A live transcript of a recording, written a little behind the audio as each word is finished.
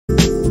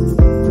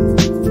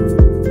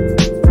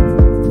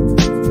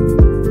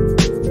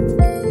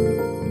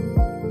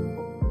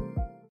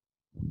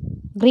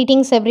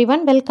Greetings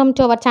everyone, welcome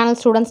to our channel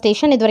Student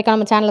Station. இது வரைக்கும்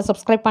நம்ம சேனலை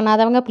சப்ஸ்கிரைப்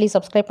பண்ணாதவங்க ப்ளீஸ்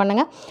சப்ஸ்கிரைப்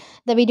பண்ணுங்கள்.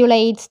 இந்த வீடியோவில்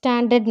 8th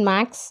standard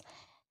maths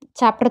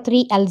chapter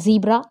 3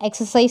 algebra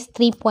exercise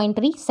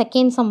 3.3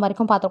 second sum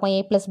வரைக்கும் பார்த்துருக்கோம்.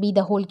 a + b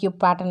the whole cube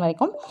pattern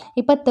வரைக்கும்.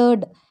 இப்போ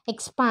third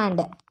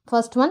expand.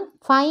 First one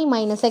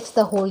 5 - x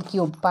the whole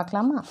cube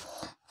பார்க்கலாமா?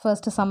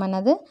 ஃபர்ஸ்ட் சம்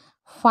என்னது?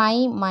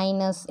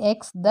 5 - x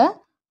the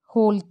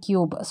whole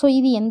cube. So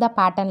இது எந்த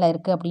பேட்டர்னில்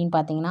இருக்குது அப்படின்னு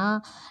பார்த்தீங்கன்னா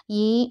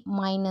a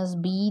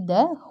 - b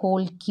the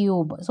whole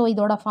cube. So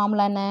இதோட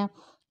ஃபார்முலா என்ன?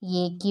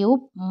 a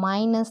cube -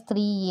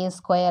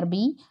 3a² b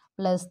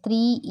 +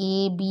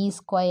 3ab²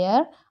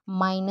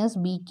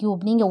 - b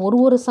cube. நீங்கள்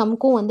ஒரு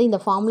சம்க்கும் வந்து இந்த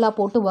ஃபார்முலா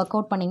போட்டு ஒர்க்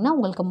அவுட் பண்ணிங்கன்னா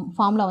உங்களுக்கு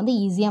ஃபார்முலா வந்து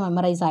ஈஸியாக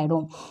மெமரைஸ்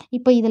ஆகிடும்.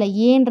 இப்போ இதில்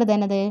ஏன்றது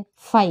என்னது?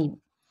 5,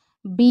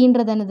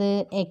 பீன்றது என்னது?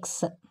 x.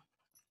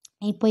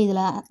 இப்போ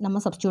இதில் நம்ம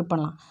சப்ஸ்டியூட்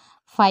பண்ணலாம்.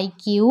 5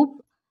 cube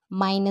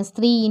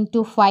 -3 ×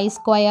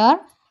 5²,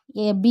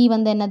 b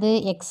வந்து என்னது?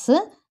 x,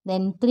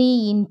 then 3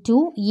 ×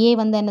 a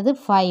வந்து என்னது?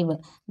 5,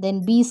 then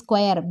b²,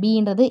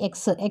 bன்றது x²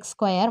 -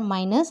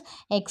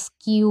 x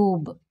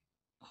cube,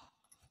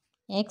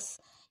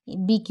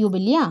 b cube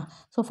இல்லையா?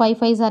 So 5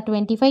 5s are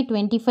 25,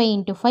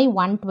 25 × 5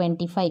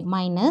 125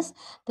 minus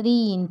 3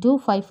 ×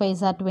 5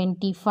 5s are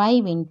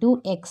 25 ×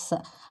 x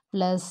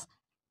plus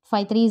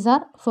 5 3s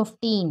are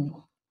 15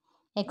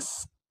 x²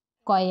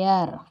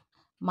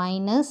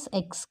 minus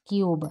x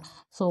cube.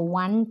 So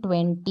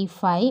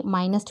 125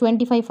 minus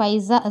 25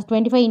 5s are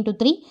 25 ×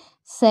 3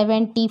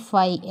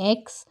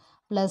 75x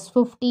plus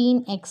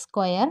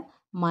 15x²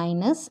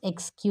 minus x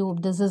cube.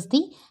 This is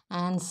the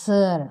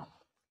answer.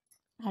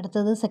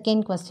 அடுத்தது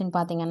second question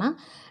பார்த்தீங்கன்னா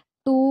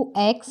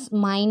 2x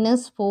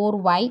 -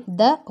 4y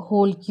the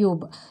whole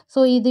cube. So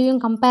இதையும்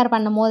compare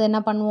பண்ணும் போது என்ன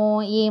பண்ணுவோம்?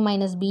 a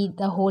 - b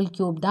the whole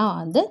cube தான்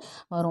வந்து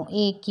வரும்.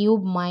 a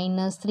cube -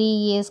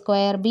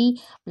 3a² b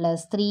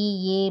 +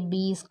 3ab²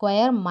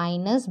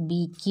 - b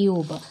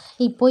cube.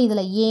 இப்போ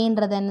இதில்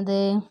ஏன்றது என்னது?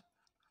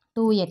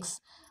 2x,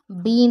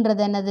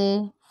 bன்றது என்னது?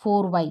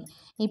 4y.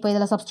 இப்போ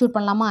இதில் சப்ஸ்டியூட்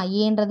பண்ணலாமா?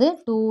 ஏன்றது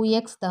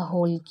 2x the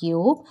whole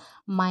cube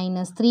 -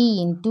 3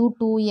 ×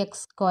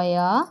 2x²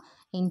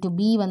 × b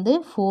வந்து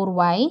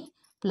 4y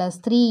plus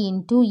 3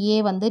 × a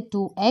வந்து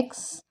 2x,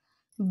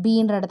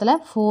 bன்ற இடத்துல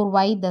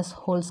 4y the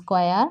whole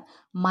square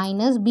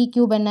minus b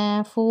cube என்ன?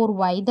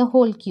 4y the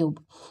whole cube.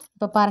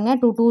 இப்போ பாருங்கள்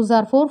 2 2s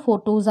are 4, 4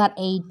 2s are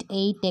 8,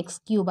 8x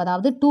cube.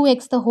 அதாவது 2x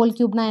the whole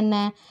cubeனா என்ன?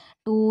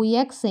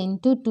 2x ×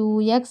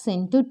 2x ×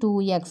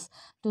 2x.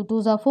 2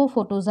 2s are 4,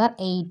 4 2s are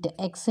 8,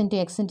 x ×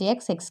 x × x,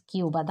 x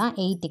cube. அதான்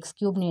 8x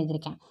cubeனு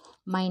எழுதியிருக்கேன்.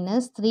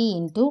 minus 3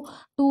 ×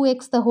 2x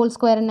the whole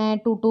square என்ன?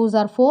 2 2s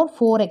are 4,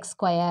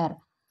 4x²,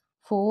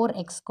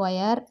 4x²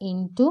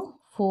 ×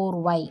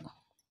 4y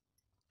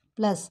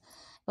plus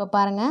இப்போ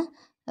பாருங்கள்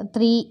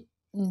 3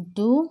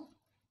 ×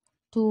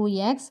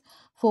 2x,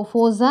 4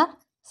 4s are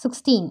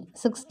 16,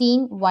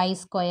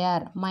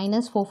 16y²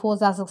 minus 4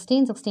 4s are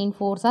 16, 16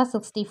 4s are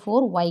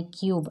 64y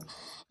cube.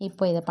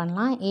 இப்போ இதை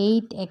பண்ணலாம்.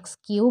 8x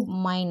cube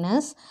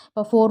minus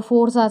இப்போ 4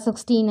 4s are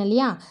 16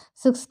 இல்லையா?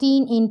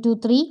 16 ×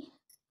 3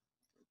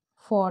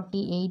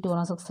 48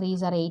 வரும். 6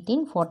 3s are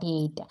 18,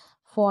 48,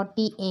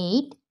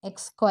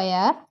 48x²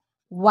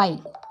 y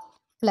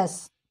plus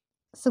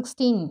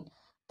 16,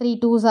 3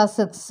 2s are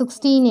 6,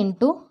 16 ×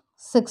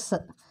 6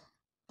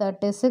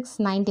 36,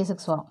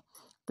 96 வரும்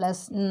plus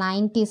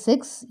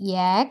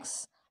 96x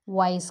y²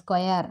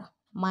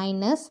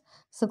 minus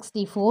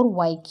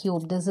 64y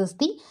cube. This is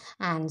the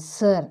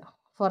answer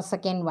for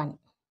second one.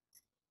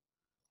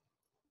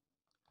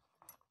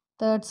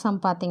 Third sum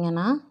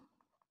பார்த்தீங்கன்னா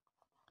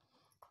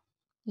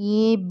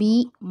ab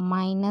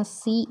 -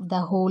 c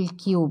the whole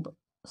cube.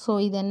 So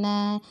இது என்ன?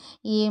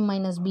 a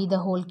 - b the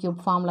whole cube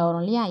formula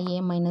வரும் இல்லையா? a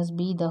 -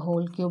 b the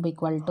whole cube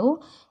equal to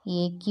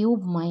a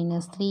cube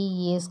 -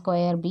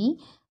 3a² b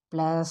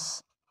plus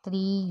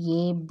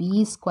 3ab²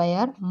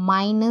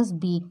 minus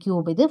b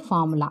cube. இது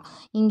formula.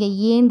 இங்கே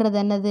ஏன்றது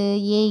என்னது?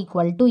 a =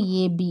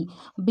 ab,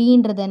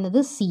 bன்றது என்னது?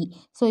 c.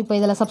 So இப்போ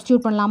இதில்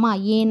சப்ஸ்டியூட் பண்ணலாமா?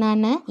 ஏன்னா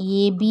என்ன?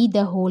 ab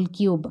the whole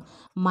cube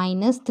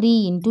minus 3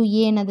 ×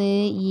 a என்னது?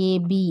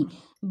 ab,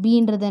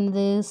 bன்றது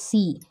என்னது? c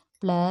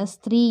plus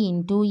 3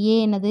 × a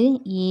என்னது?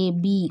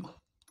 ab,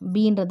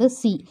 bன்றது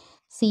c,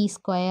 c²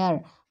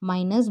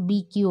 minus b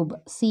cube,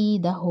 c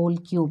the whole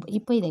cube.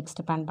 இப்போ இதை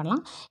எக்ஸ்பேண்ட்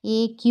பண்ணலாம். a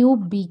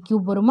cube b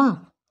cube வருமா?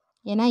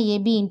 ஏன்னா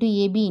ab ×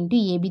 ab ×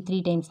 ab 3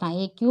 times தான்.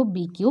 a cube b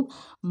cube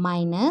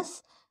minus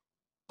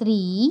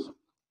 3.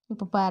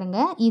 இப்போ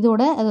பாருங்கள்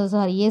இதோட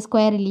சாரி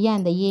a² இல்லையா?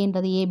 இந்த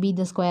ஏன்றது ab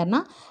the squareனா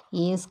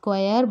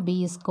a² b²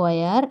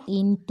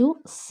 into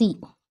c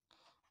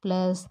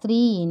plus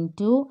 3 ×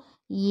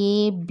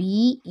 ab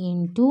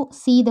into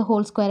c the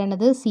whole square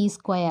என்னது? c²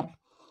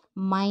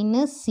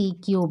 minus c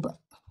cube.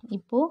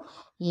 இப்போது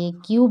a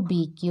cube b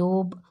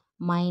cube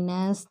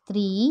minus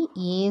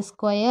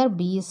 3a²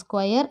 b²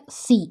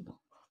 c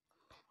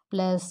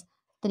plus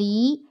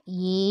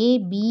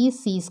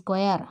 3abc²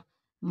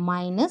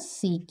 minus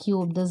c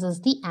cube. This is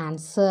the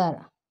answer.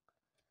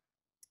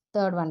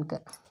 Third oneக்கு.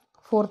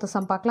 Fourth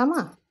sum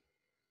பார்க்கலாமா?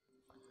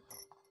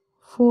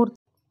 Fourth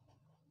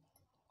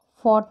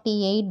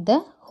 48 the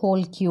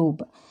whole cube.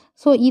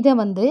 So இதை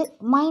வந்து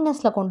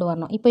மைனஸில் கொண்டு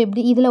வரணும். இப்போ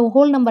எப்படி இதில்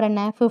ஹோல் நம்பர்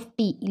என்ன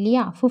 50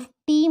 இல்லையா?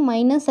 50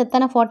 மைனஸ்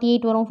எத்தனை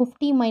 48 வரும்?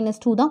 50 மைனஸ்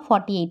 2 தான்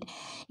 48.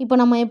 இப்போ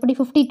நம்ம எப்படி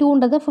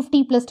 52ன்றது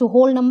 50 + 2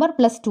 ஹோல் நம்பர்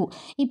 + 2.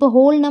 இப்போ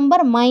ஹோல்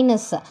நம்பர்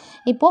மைனஸ்,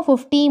 இப்போது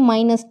 50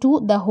 மைனஸ் 2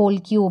 த ஹோல்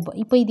க்யூப்.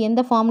 இப்போ இது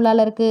எந்த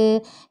ஃபார்முலாவில்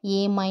இருக்குது?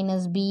 a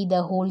minus b the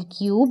whole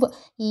cube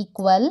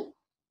equal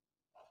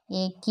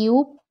a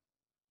cube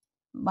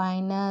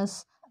minus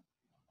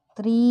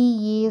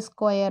 3a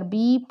square b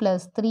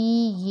plus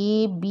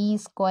 3ab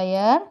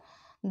square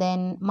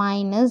then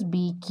minus b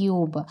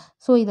cube.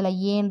 So இதில்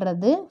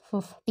ஏன்றது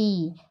 50,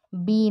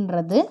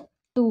 bன்றது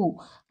 2.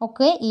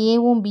 ஓகே,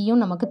 ஏவும்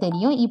பியும் நமக்கு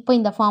தெரியும். இப்போ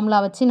இந்த ஃபார்முலா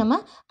வச்சு நம்ம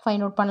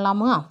ஃபைண்ட் அவுட்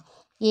பண்ணலாமா?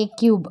 a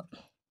cube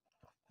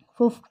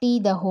 50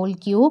 the whole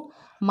cube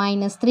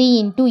minus 3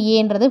 into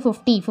aன்றது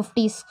 50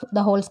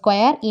 the whole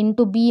square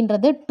into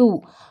bன்றது 2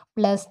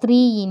 plus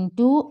 3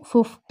 into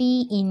 50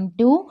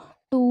 into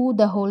 2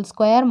 the whole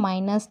square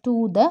minus 2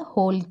 the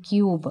whole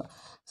cube.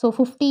 So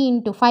 50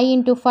 into 5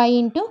 into 5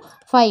 into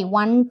 5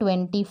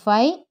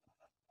 125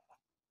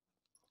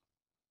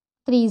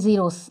 3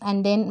 zeros and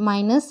then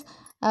minus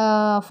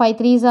 5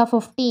 3s are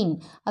 15,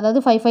 அதாவது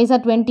 5 5s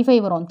are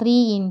 25 வரும். 3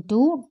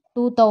 into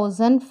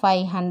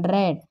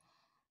 2500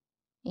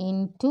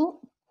 into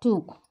 2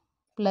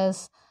 plus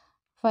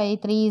 5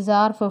 3s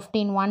are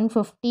 15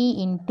 150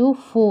 into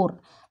 4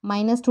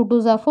 minus 2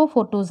 2s are 4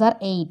 4 2s are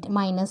 8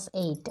 minus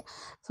 8.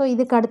 So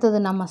இதுக்கு அடுத்தது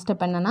நம்ம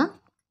step என்னன்னா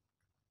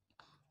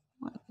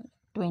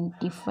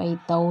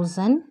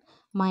 25,000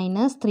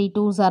 minus 3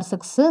 2s are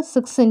 6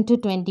 6 into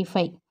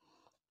 25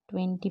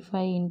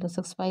 into 6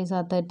 5s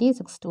are 30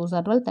 6 2s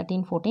are 12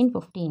 13 14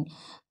 15.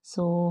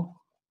 So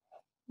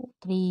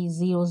 3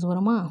 zeros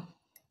வருமா?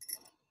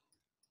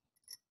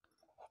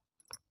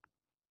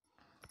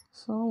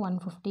 So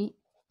 150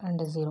 and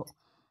 0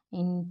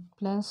 in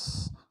plus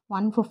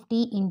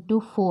 150 into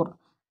 4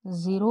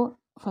 0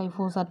 5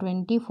 4s are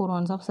 20 4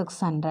 1s are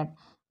 600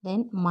 then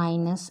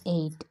minus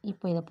 8.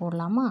 இப்போ இதை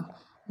போடலாமா?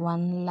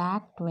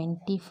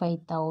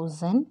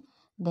 1,25,000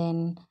 then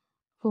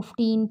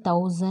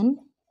 15,000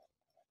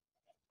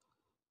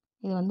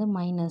 இது வந்து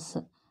மைனஸ்.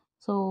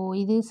 ஸோ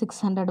இது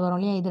 600 வரும்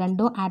இல்லையா? இது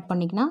ரெண்டும் ஆட்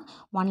பண்ணிக்கினா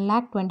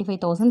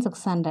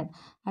 1,25,600.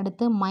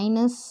 அடுத்து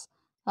மைனஸ்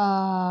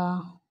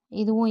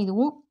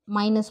இதுவும்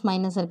மைனஸ்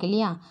மைனஸ் இருக்கு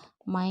இல்லையா?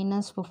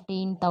 minus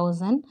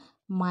 15,000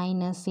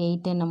 minus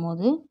 8 என்னும்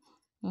போது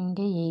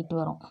இங்கே 8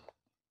 வரும்.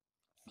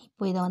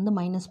 இப்போ இதை வந்து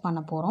மைனஸ் பண்ண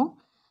போகிறோம்.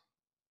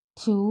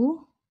 2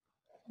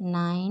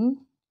 9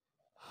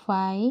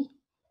 5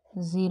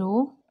 0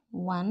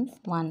 1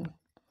 1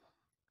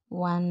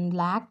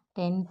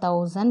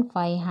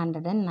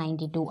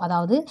 1,10,592.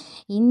 அதாவது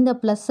இந்த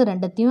ப்ளஸ்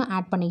ரெண்டுத்தையும்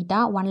ஆட் பண்ணிக்கிட்டா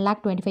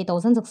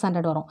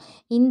 1,25,600 வரும்.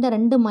 இந்த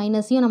ரெண்டு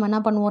மைனஸையும் நம்ம என்ன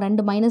பண்ணுவோம்?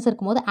 ரெண்டு மைனஸ்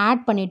இருக்கும்போது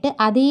ஆட் பண்ணிவிட்டு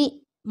அதே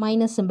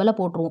மைனஸ் சிம்பிளை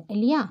போட்டுருவோம்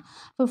இல்லையா?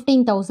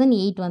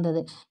 15,008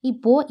 வந்தது.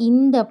 இப்போது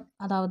இந்த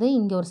அதாவது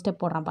இங்கே ஒரு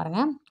ஸ்டெப் போடுறேன்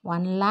பாருங்கள்.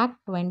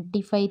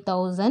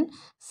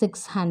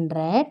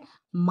 1,25,600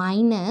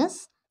 மைனஸ்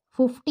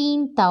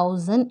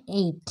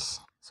 15,008.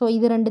 ஸோ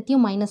இது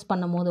ரெண்டுத்தையும் மைனஸ்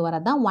பண்ணும் போது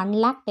வரதான்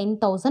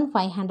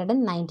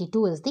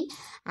 1,10,592 is the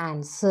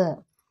answer.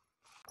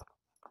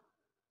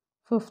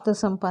 Fifth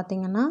some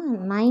பார்த்தீங்கன்னா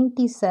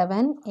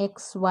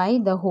 97xy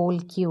த ஹோல்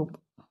கியூப்.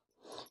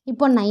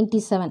 இப்போ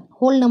 97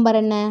 ஹோல் நம்பர்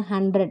என்ன?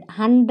 100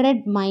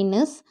 100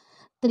 மைனஸ்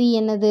 3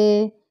 என்னது?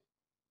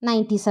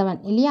 97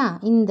 இல்லையா?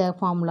 இந்த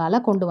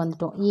ஃபார்முலாவில் கொண்டு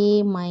வந்துட்டோம். a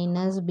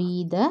minus b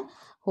the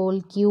whole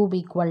cube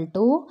equal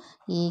to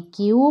a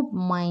cube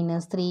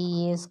minus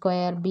 3a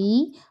square b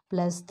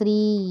plus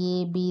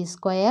 3ab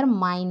square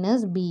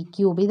minus b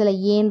cube. இதில்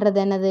ஏன்றது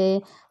என்னது?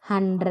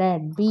 100.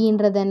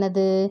 bன்றது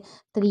என்னது?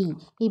 3.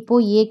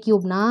 இப்போது a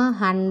cubeனா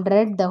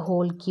 100 the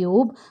whole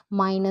cube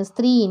minus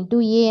 3 into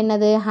a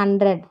என்னது?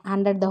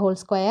 100 the whole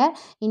square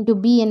into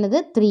b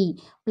என்னது? 3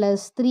 plus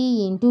 3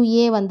 into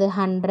a வந்து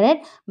 100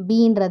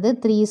 bன்றது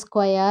 3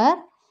 square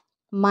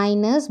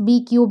minus b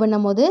cube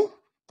என்னும் போது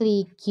 3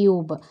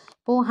 cube.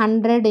 இப்போது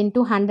 100 into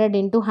 100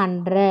 into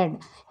 100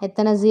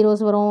 எத்தனை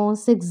ஜீரோஸ் வரும்?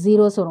 6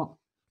 ஜீரோஸ் வரும்.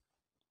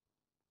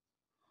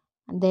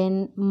 then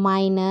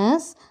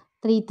minus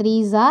 3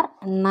 3s are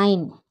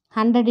 9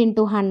 100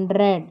 into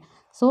 100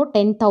 so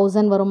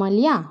 10,000 வருமா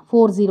இல்லையா?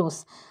 4 zeros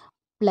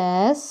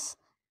plus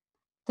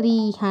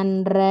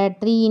 300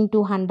 3 into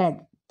 100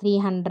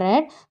 300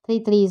 3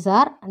 3s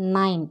are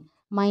 9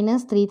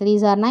 minus 3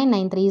 3s are 9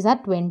 9 3s are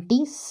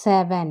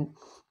 27.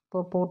 இப்போ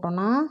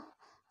போட்டோன்னா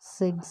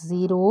 6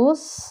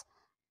 zeros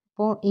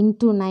இப்போ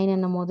into 9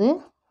 என்னும் போது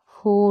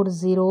 4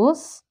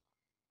 zeros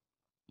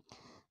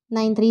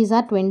 9 3s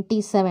are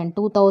 27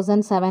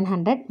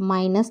 2700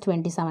 minus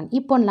 27.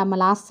 இப்போ நம்ம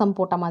லாஸ்ட் சம்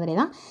போட்ட மாதிரி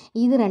தான்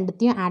இது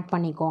ரெண்டுத்தையும் ஆட்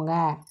பண்ணிக்கோங்க.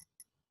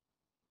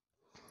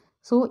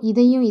 ஸோ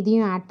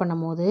இதையும் ஆட்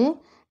பண்ணும் போது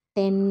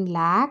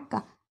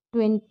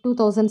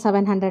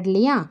 10,02,700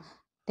 இல்லையா?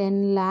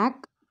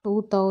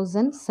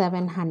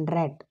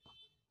 10,02,700.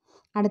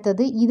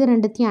 அடுத்தது இது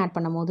ரெண்டுத்தையும் ஆட்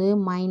பண்ணும் போது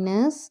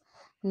மைனஸ்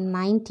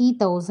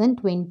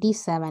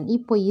 90,027.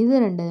 இப்போ இது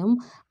ரெண்டும்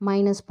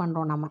மைனஸ்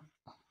பண்ணுறோம் நம்ம.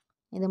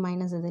 இது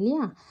மைனஸ் இது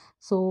இல்லையா?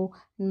 ஸோ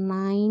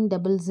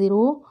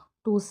 900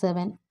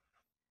 27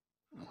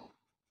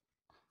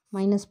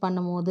 மைனஸ்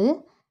பண்ணும்போது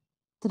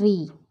 3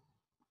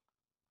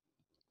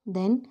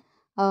 then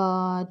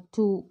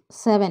 2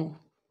 7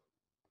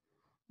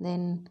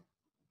 then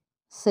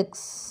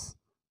 6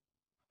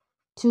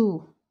 2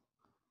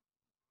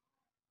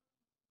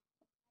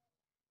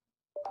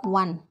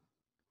 1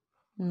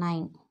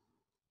 9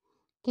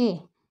 ஓகே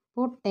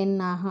இப்போ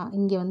 10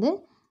 இங்கே வந்து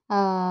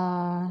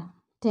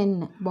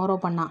 10 borrow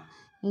பண்ணா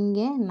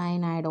இங்கே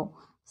 9 ஆகிடும்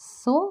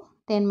ஸோ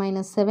 10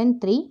 minus 7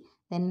 3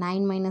 then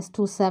 9 minus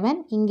 2 7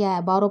 இங்கே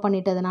borrow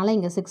பண்ணிட்டதுனால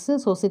இங்கே 6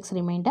 ஸோ 6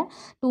 ரிமைண்டர்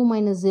 2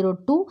 minus 0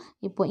 2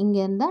 இப்போ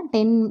இங்கே இருந்தால்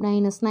 10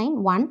 minus 9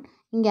 1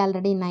 இங்கே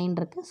ஆல்ரெடி 9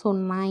 இருக்குது so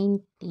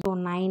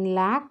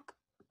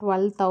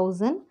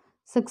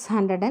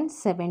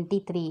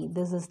 9,12,673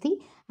 this is the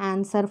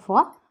answer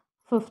for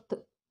 5th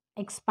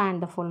expand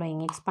the following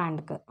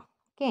expandக்கு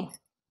okay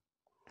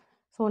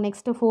so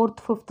next 4th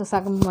 5th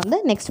sum வந்து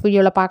next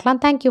videoல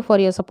பார்க்கலாம் thank you for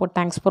your support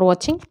thanks for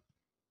watching